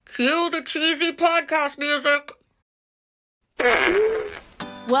Cue the cheesy podcast music.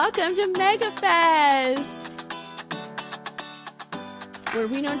 Welcome to MegaFest, where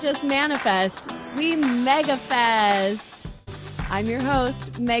we don't just manifest, we MegaFest. I'm your host,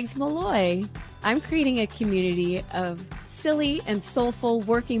 Megs Malloy. I'm creating a community of silly and soulful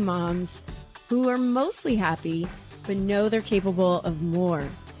working moms who are mostly happy, but know they're capable of more.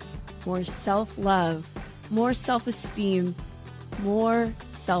 More self-love, more self-esteem, more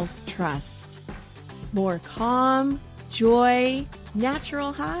self-trust, more calm, joy,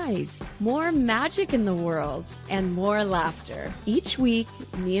 natural highs, more magic in the world, and more laughter. Each week,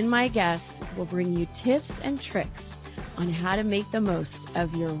 me and my guests will bring you tips and tricks on how to make the most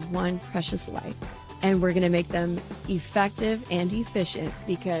of your one precious life. And we're going to make them effective and efficient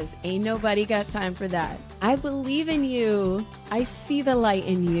because ain't nobody got time for that. I believe in you. I see the light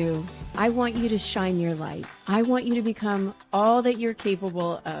in you. I want you to shine your light. I want you to become all that you're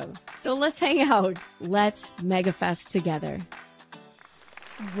capable of. So let's hang out. Let's MegaFest together.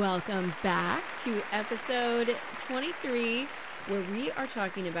 Welcome back to episode 23, where we are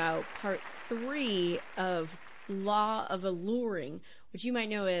talking about part 3 of Law of Alluring, which you might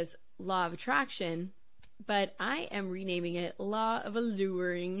know as Law of Attraction, but I am renaming it Law of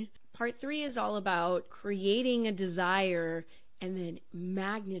Alluring. Part 3 is all about creating a desire and then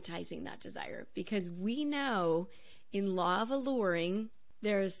magnetizing that desire, because we know in Law of Alluring,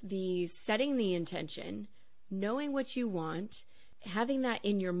 there's the setting the intention, knowing what you want, having that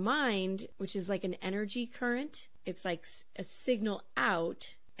in your mind, which is like an energy current. It's like a signal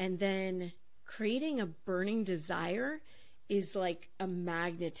out, and then creating a burning desire is like a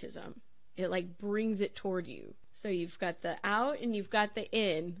magnetism. It like brings it toward you. So you've got the out and you've got the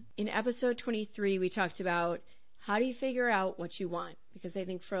in. In episode 23, we talked about how do you figure out what you want? Because I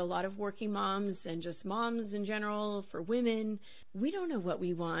think for a lot of working moms and just moms in general, for women, we don't know what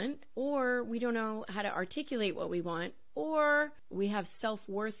we want, or we don't know how to articulate what we want, or we have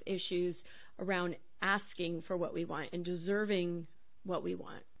self-worth issues around asking for what we want and deserving what we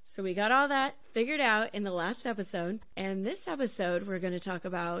want. So we got all that figured out in the last episode. And this episode, we're going to talk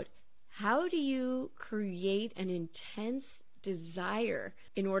about how do you create an intense desire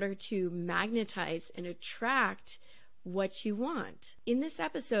in order to magnetize and attract what you want. In this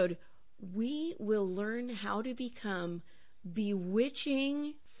episode, we will learn how to become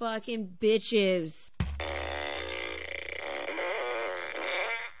bewitching fucking bitches.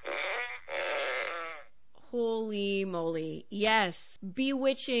 Holy moly. Yes,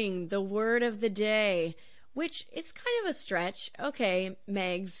 bewitching, the word of the day, which it's kind of a stretch. Okay,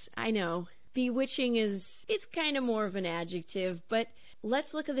 Megs, I know. Bewitching it's kind of more of an adjective, but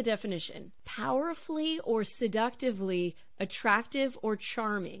let's look at the definition. Powerfully or seductively attractive or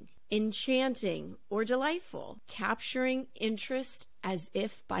charming, enchanting or delightful, capturing interest as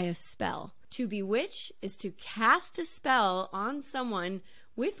if by a spell. To bewitch is to cast a spell on someone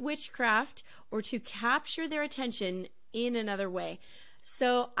with witchcraft or to capture their attention in another way.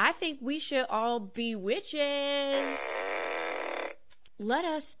 So I think we should all be witches. Let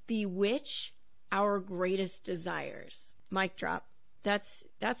us bewitch our greatest desires. Mic drop. That's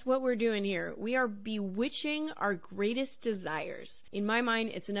what we're doing here. We are bewitching our greatest desires. In my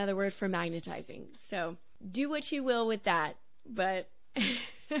mind, it's another word for magnetizing. So do what you will with that. But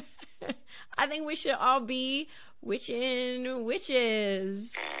I think we should all be witching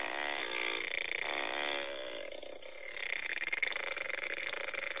witches.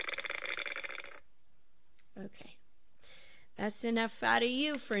 Okay. That's enough out of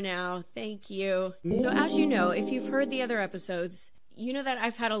you for now. Thank you. So as you know, if you've heard the other episodes, you know that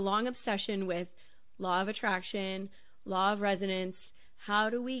I've had a long obsession with law of attraction, law of resonance.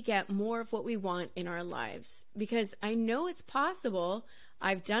 How do we get more of what we want in our lives? Because I know it's possible.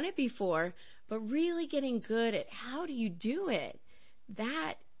 I've done it before, but really getting good at how do you do it?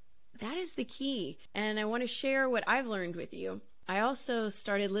 That is the key. And I want to share what I've learned with you. I also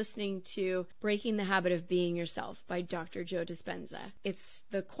started listening to Breaking the Habit of Being Yourself by Dr. Joe Dispenza. It's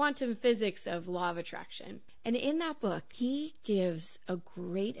the quantum physics of law of attraction. And in that book, he gives a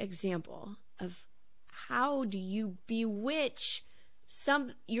great example of how do you bewitch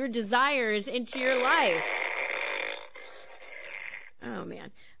your desires into your life. Oh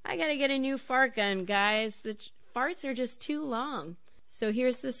man, I gotta get a new fart gun, guys. The farts are just too long. So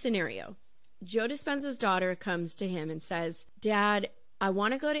here's the scenario. Joe Dispenza's daughter comes to him and says, Dad, I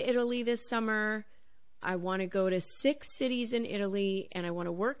want to go to Italy this summer. I want to go to 6 cities in Italy, and I want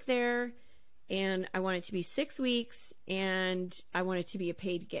to work there, and I want it to be 6 weeks, and I want it to be a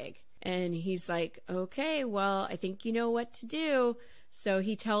paid gig. And he's like, okay, well, I think you know what to do. So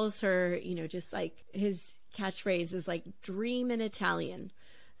he tells her, just like his catchphrase is like, dream in Italian.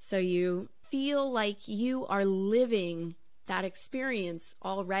 So you feel like you are living that experience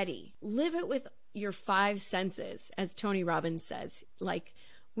already. Live it with your five senses, as Tony Robbins says. Like,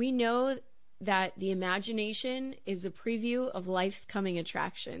 we know that the imagination is a preview of life's coming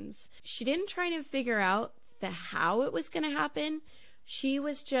attractions. She didn't try to figure out the how it was going to happen. She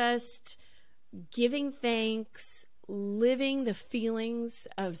was just giving thanks, living the feelings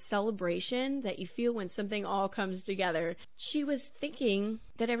of celebration that you feel when something all comes together. She was thinking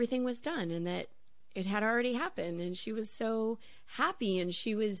that everything was done and that it had already happened, and she was so happy, and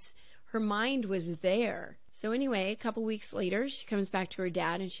her mind was there. So anyway, a couple weeks later, she comes back to her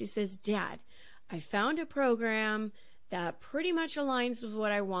dad and she says, "Dad, I found a program that pretty much aligns with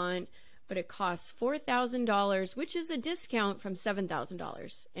what I want, but it costs $4,000, which is a discount from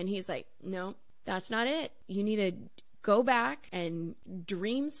 $7,000. And he's like, "No, that's not it. You need to go back and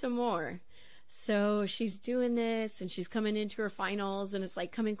dream some more." So she's doing this, and she's coming into her finals, and it's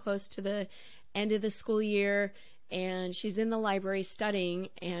like coming close to the end of the school year, and she's in the library studying,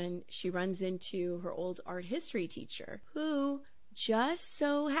 and she runs into her old art history teacher, who just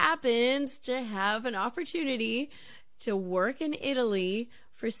so happens to have an opportunity to work in Italy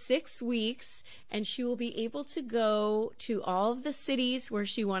for 6 weeks, and she will be able to go to all of the cities where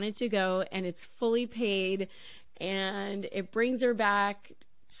she wanted to go, and it's fully paid, and it brings her back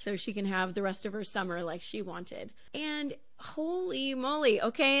so she can have the rest of her summer like she wanted. And holy moly,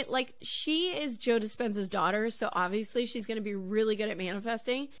 okay, like, she is Joe Dispenza's daughter, so obviously she's going to be really good at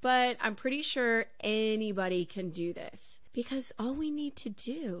manifesting, but I'm pretty sure anybody can do this, because all we need to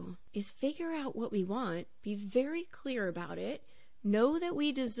do is figure out what we want, be very clear about it, know that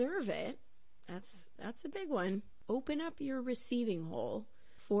we deserve it. That's a big one. Open up your receiving hole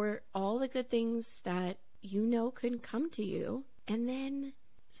for all the good things that you know can come to you, and then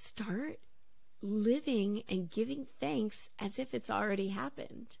start living and giving thanks as if it's already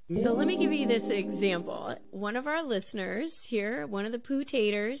happened. So let me give you this example. One of our listeners here, one of the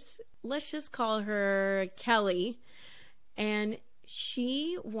poo-taters, let's just call her Kelly, and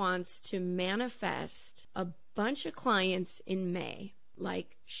she wants to manifest a bunch of clients in May.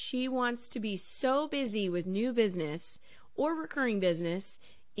 Like, she wants to be so busy with new business or recurring business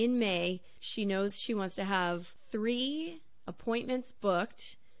in May. She knows she wants to have 3 appointments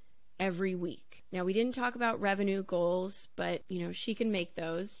booked every week. Now, we didn't talk about revenue goals, but, she can make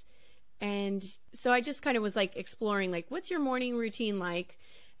those. And so I just kind of was like exploring, like, what's your morning routine like?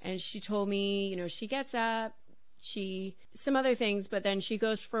 And she told me, she gets up, some other things, but then she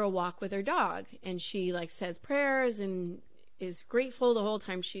goes for a walk with her dog, and she like says prayers and is grateful the whole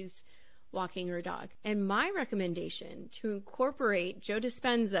time she's walking her dog. And my recommendation to incorporate Joe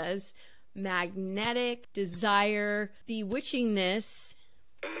Dispenza's magnetic desire bewitchingness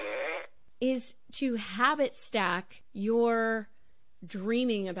is to habit stack your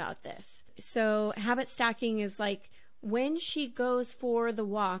dreaming about this. So habit stacking is like, when she goes for the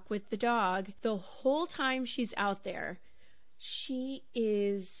walk with the dog, the whole time she's out there, she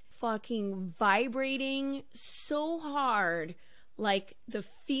is fucking vibrating so hard, like the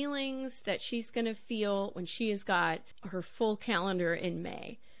feelings that she's going to feel when she has got her full calendar in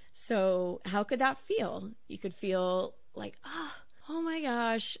May. So how could that feel? You could feel like, oh my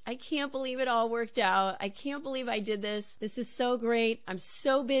gosh, I can't believe it all worked out. I can't believe I did this. This is so great. I'm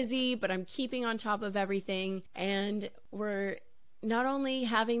so busy, but I'm keeping on top of everything. And we're not only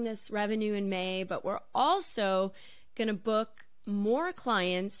having this revenue in May, but we're also going to book more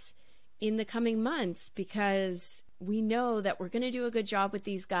clients in the coming months, because we know that we're going to do a good job with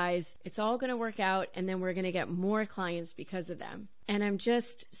these guys. It's all going to work out, and then we're going to get more clients because of them. And I'm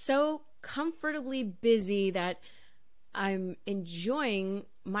just so comfortably busy that I'm enjoying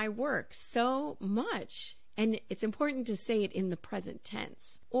my work so much. And it's important to say it in the present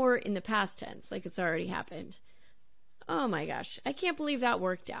tense or in the past tense, like it's already happened. Oh my gosh, I can't believe that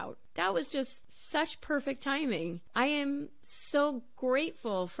worked out. That was just such perfect timing. I am so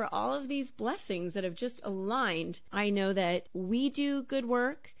grateful for all of these blessings that have just aligned. I know that we do good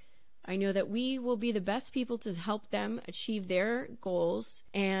work. I know that we will be the best people to help them achieve their goals.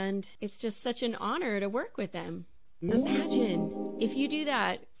 And it's just such an honor to work with them. Imagine if you do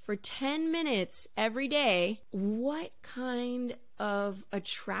that for 10 minutes every day, what kind of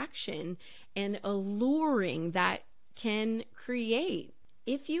attraction and alluring that can create.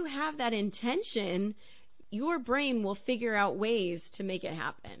 If you have that intention, your brain will figure out ways to make it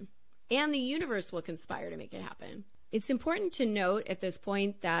happen, and the universe will conspire to make it happen. It's important to note at this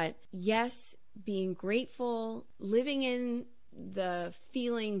point that, yes, being grateful, living in the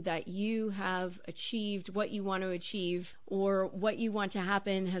feeling that you have achieved what you want to achieve, or what you want to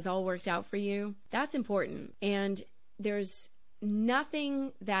happen has all worked out for you, that's important. And there's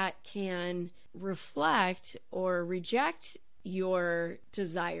nothing that can reflect or reject your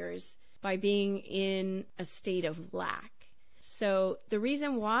desires by being in a state of lack. So the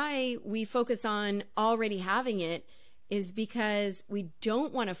reason why we focus on already having it is because we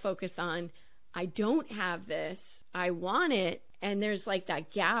don't want to focus on, I don't have this, I want it, and there's like that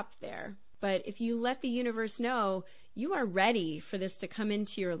gap there. But if you let the universe know you are ready for this to come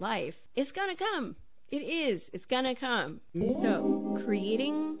into your life, it's gonna come. It is. It's gonna come. So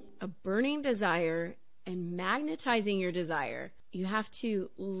creating a burning desire and magnetizing your desire, you have to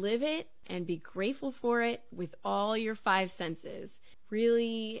live it and be grateful for it with all your 5 senses.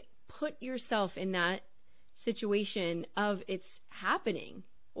 Really put yourself in that situation of it's happening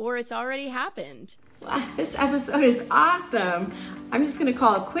or it's already happened. Wow, this episode is awesome. I'm just going to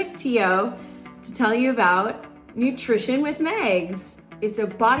call a quick TO to tell you about Nutrition with Megs. It's a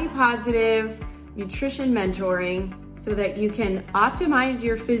body positive nutrition mentoring so that you can optimize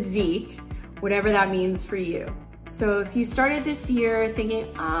your physique, whatever that means for you. So if you started this year thinking,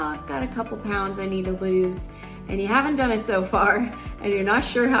 I've got a couple pounds I need to lose, and you haven't done it so far, and you're not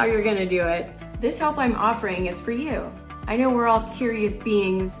sure how you're gonna do it, this help I'm offering is for you. I know we're all curious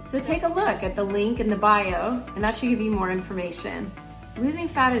beings, so take a look at the link in the bio, and that should give you more information. Losing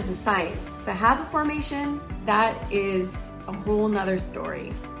fat is a science, but habit formation, that is a whole nother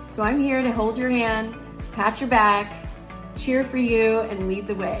story. So I'm here to hold your hand, pat your back, cheer for you, and lead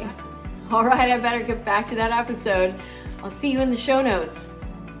the way. All right, I better get back to that episode. I'll see you in the show notes.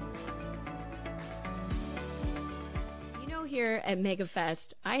 You know, here at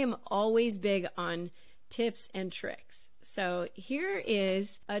MegaFest, I am always big on tips and tricks. So here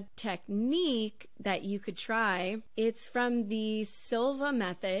is a technique that you could try. It's from the Silva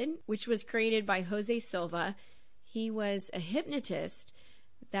method, which was created by Jose Silva. He was a hypnotist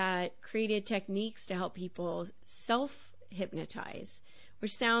that created techniques to help people self-hypnotize,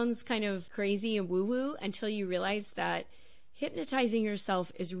 which sounds kind of crazy and woo-woo until you realize that hypnotizing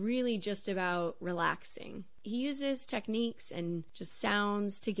yourself is really just about relaxing. He uses techniques and just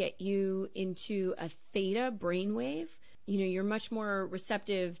sounds to get you into a theta brainwave. You know, you're much more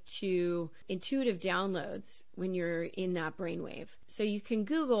receptive to intuitive downloads when you're in that brainwave. So you can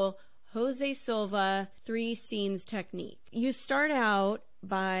Google Jose Silva 3 scenes technique. You start out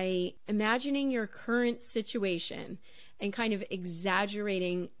by imagining your current situation and kind of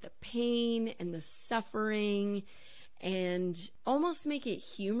exaggerating the pain and the suffering and almost make it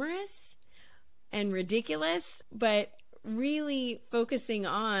humorous and ridiculous, but really focusing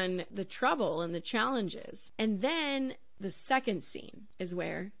on the trouble and the challenges. And then the second scene is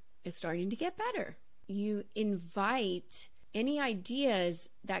where it's starting to get better. You invite any ideas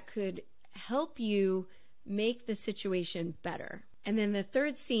that could help you make the situation better. And then the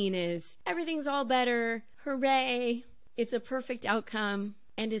third scene is everything's all better. Hooray. It's a perfect outcome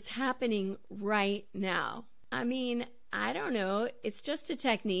and it's happening right now. I mean, I don't know. It's just a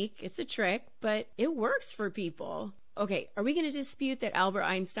technique. It's a trick, but it works for people. Okay, are we going to dispute that Albert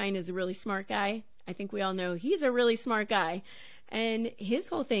Einstein is a really smart guy? I think we all know he's a really smart guy. And his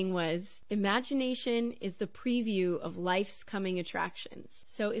whole thing was imagination is the preview of life's coming attractions.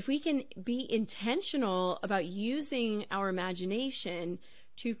 So if we can be intentional about using our imagination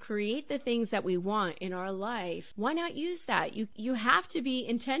to create the things that we want in our life, why not use that? You have to be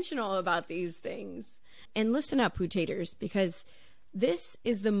intentional about these things. And listen up, Pootators, because this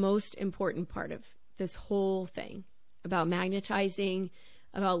is the most important part of this whole thing about magnetizing,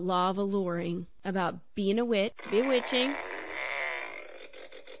 about law of alluring, about being a wit, bewitching.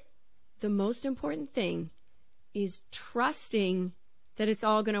 The most important thing is trusting that it's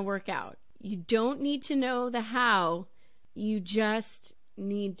all going to work out. You don't need to know the how. You just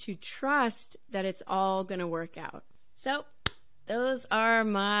need to trust that it's all going to work out. So those are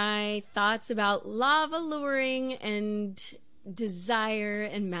my thoughts about law of alluring and desire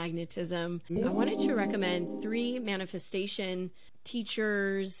and magnetism. I wanted to recommend 3 manifestation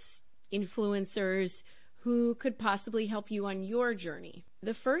teachers, influencers who could possibly help you on your journey.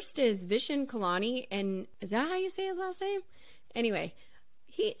 The first is Vishen Kalani, and is that how you say his last name? Anyway,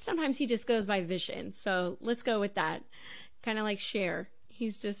 sometimes he just goes by Vishen, so let's go with that. Kind of like Cher.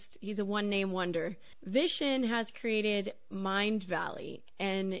 He's a one-name wonder. Vishen has created Mind Valley,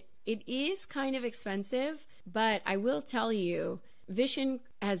 and it is kind of expensive, but I will tell you, Vishen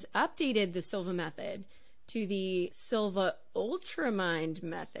has updated the Silva method to the Silva Ultra Mind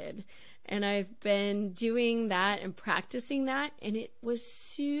method. And I've been doing that and practicing that, and it was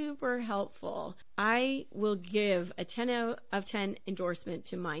super helpful. I will give a 10 out of 10 endorsement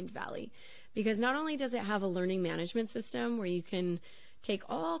to Mind Valley because not only does it have a learning management system where you can take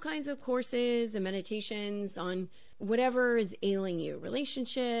all kinds of courses and meditations on whatever is ailing you,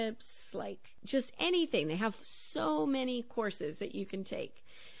 relationships, like just anything. They have so many courses that you can take,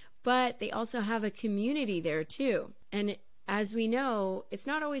 but they also have a community there too. And as we know, it's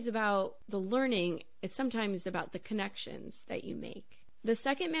not always about the learning. It's sometimes about the connections that you make. The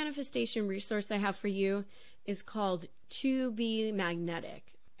second manifestation resource I have for you is called To Be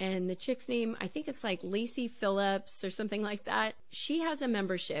Magnetic. And the chick's name, I think it's like Lacey Phillips or something like that. She has a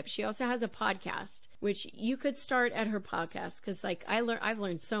membership. She also has a podcast, which you could start at her podcast because like I've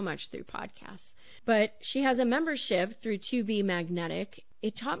learned so much through podcasts. But she has a membership through To Be Magnetic.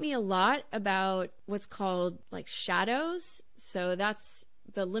 It taught me a lot about what's called like shadows. So that's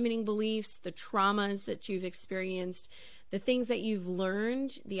the limiting beliefs, the traumas that you've experienced, the things that you've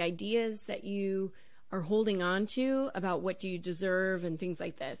learned, the ideas that you are holding on to about what do you deserve and things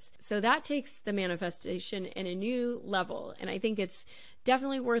like this. So that takes the manifestation in a new level. And I think it's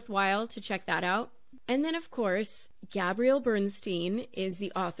definitely worthwhile to check that out. And then, of course, Gabrielle Bernstein is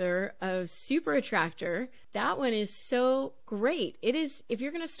the author of Super Attractor. That one is so great. It is, if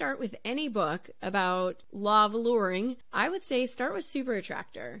you're going to start with any book about law of alluring, I would say start with Super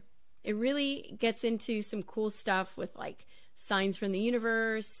Attractor. It really gets into some cool stuff with like signs from the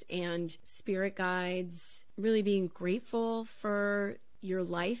universe and spirit guides, really being grateful for your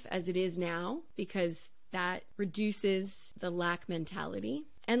life as it is now, because that reduces the lack mentality.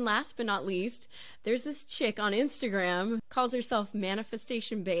 And last but not least, there's this chick on Instagram, calls herself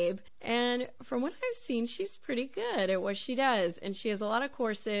Manifestation Babe. And from what I've seen, she's pretty good at what she does. And she has a lot of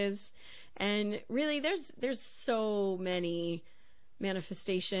courses. And really, there's so many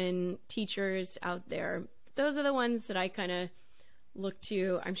manifestation teachers out there. Those are the ones that I kind of look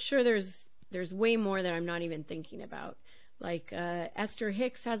to. I'm sure there's way more that I'm not even thinking about. Like Esther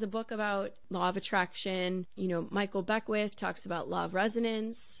Hicks has a book about law of attraction. You know, Michael Beckwith talks about law of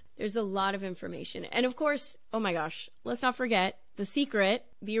resonance. There's a lot of information. And of course, oh my gosh, let's not forget The Secret,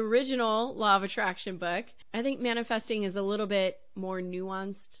 the original law of attraction book. I think manifesting is a little bit more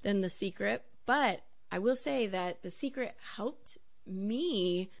nuanced than The Secret, but I will say that The Secret helped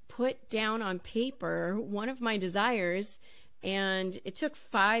me put down on paper one of my desires, and it took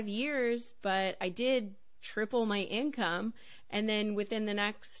 5 years, but I did triple my income. And then within the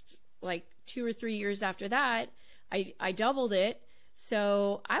next like 2 or 3 years after that, I doubled it.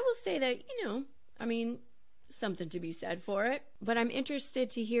 So I will say that, something to be said for it. But I'm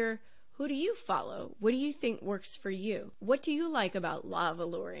interested to hear, who do you follow? What do you think works for you? What do you like about law of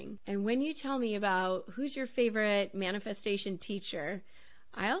alluring? And when you tell me about who's your favorite manifestation teacher,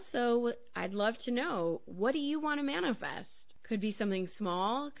 I'd love to know, what do you want to manifest? Could be something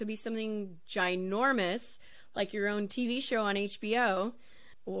small, could be something ginormous, like your own TV show on HBO,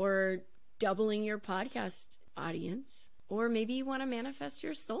 or doubling your podcast audience, or maybe you want to manifest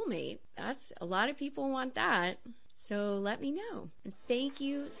your soulmate. That's a lot of people want that. So let me know. And thank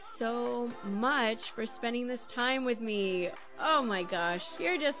you so much for spending this time with me. Oh my gosh,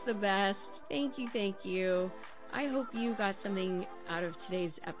 you're just the best. Thank you. I hope you got something out of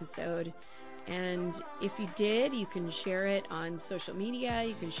today's episode. And if you did, you can share it on social media,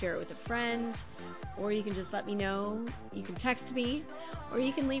 you can share it with a friend, or you can just let me know. You can text me, or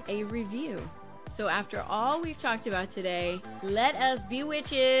you can leave a review. So after all we've talked about today, let us be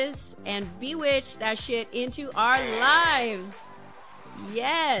witches and bewitch that shit into our lives.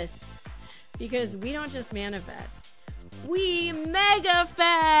 Yes, because we don't just manifest, we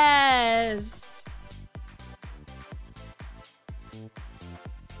megafest.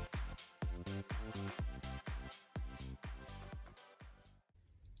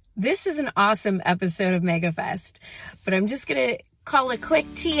 This is an awesome episode of MegaFest, but I'm just going to call a quick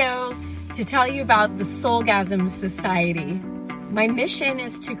TO to tell you about the Soulgasm Society. My mission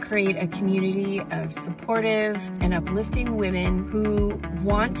is to create a community of supportive and uplifting women who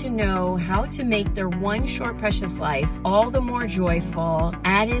want to know how to make their one short precious life all the more joyful,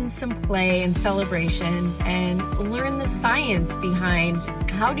 add in some play and celebration, and learn the science behind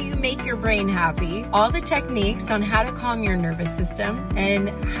how do you make your brain happy, all the techniques on how to calm your nervous system, and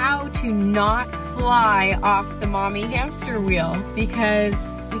how to not fly off the mommy hamster wheel, because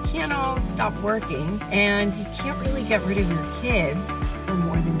we can't all stop working and you can't really get rid of your kids for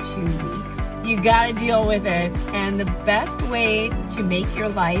more than 2 weeks. You gotta deal with it. And the best way to make your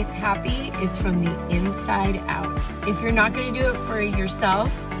life happy is from the inside out. If you're not gonna do it for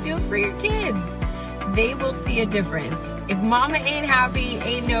yourself, do it for your kids. They will see a difference. If mama ain't happy,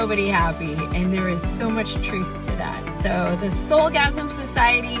 ain't nobody happy. And there is so much truth to that. So the Soulgasm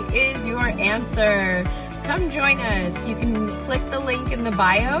Society is your answer. Come join us. You can click the link in the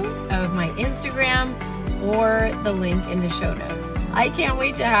bio of my Instagram or the link in the show notes. I can't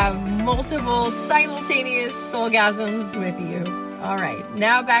wait to have multiple simultaneous soulgasms with you. All right,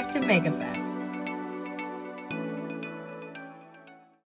 now back to Meg Effect.